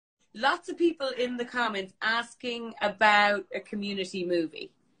lots of people in the comments asking about a Community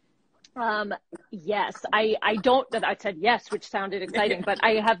movie. Yes, I don't, that I said yes, which sounded exciting, but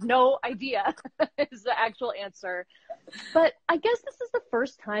I have no idea is the actual answer. But I guess this is the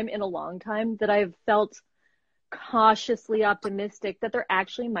first time in a long time that I've felt cautiously optimistic that there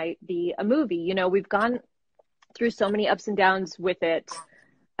actually might be a movie. You know, we've gone through so many ups and downs with it.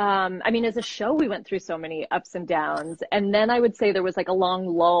 I mean, as a show, we went through so many ups and downs. And then I would say there was like a long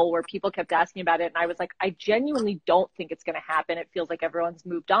lull where people kept asking about it. And I was like, I genuinely don't think it's going to happen. It feels like everyone's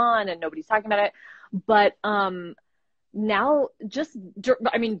moved on and nobody's talking about it. But now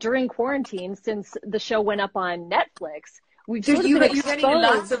during quarantine, since the show went up on Netflix, we've sort of been exposed. You're getting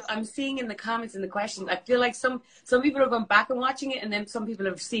lots of, I'm seeing in the comments and the questions, I feel like some people are going back and watching it, and then some people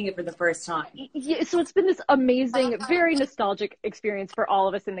are seeing it for the first time. Yeah, so it's been this amazing, very nostalgic experience for all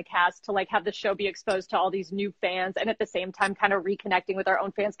of us in the cast to like have the show be exposed to all these new fans, and at the same time kind of reconnecting with our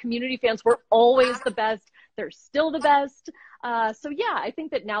own fans. Community fans were always the best. They're still the best. So yeah, I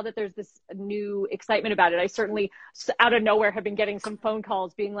think that now that there's this new excitement about it, I certainly out of nowhere have been getting some phone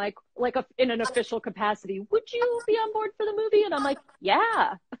calls being like in an official capacity, would you be on board for the movie? And I'm like,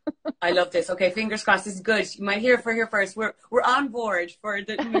 yeah. I love this. Okay, fingers crossed. This is good. You might hear it here first. We're on board for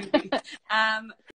the movie.